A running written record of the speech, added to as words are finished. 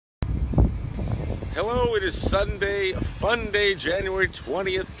Hello, it is Sunday, Funday, January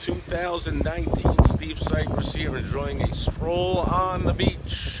 20th, 2019. Steve Sipress here, enjoying a stroll on the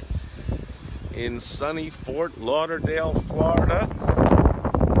beach in sunny Fort Lauderdale, Florida.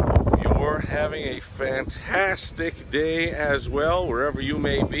 Hope you're having a fantastic day as well, wherever you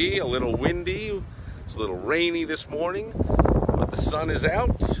may be. A little windy, it's a little rainy this morning, but the sun is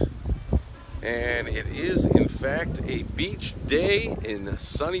out. And it is, in fact, a beach day in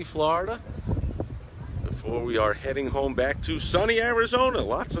sunny Florida before we are heading home back to sunny Arizona.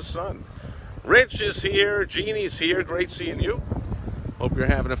 Lots of sun. Rich is here. Jeannie's here. Great seeing you. Hope you're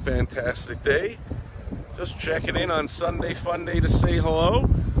having a fantastic day. Just checking in on Sunday Funday to say hello.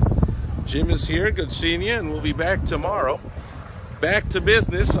 Jim is here. Good seeing you. And we'll be back tomorrow. Back to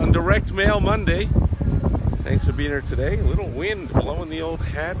business on Direct Mail Monday. Thanks for being here today. A little wind blowing the old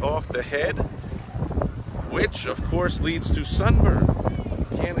hat off the head, which of course leads to sunburn.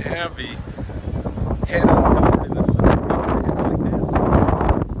 Can't have the head covered in the sun like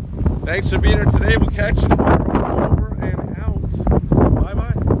this. Thanks for being here today. We'll catch you tomorrow.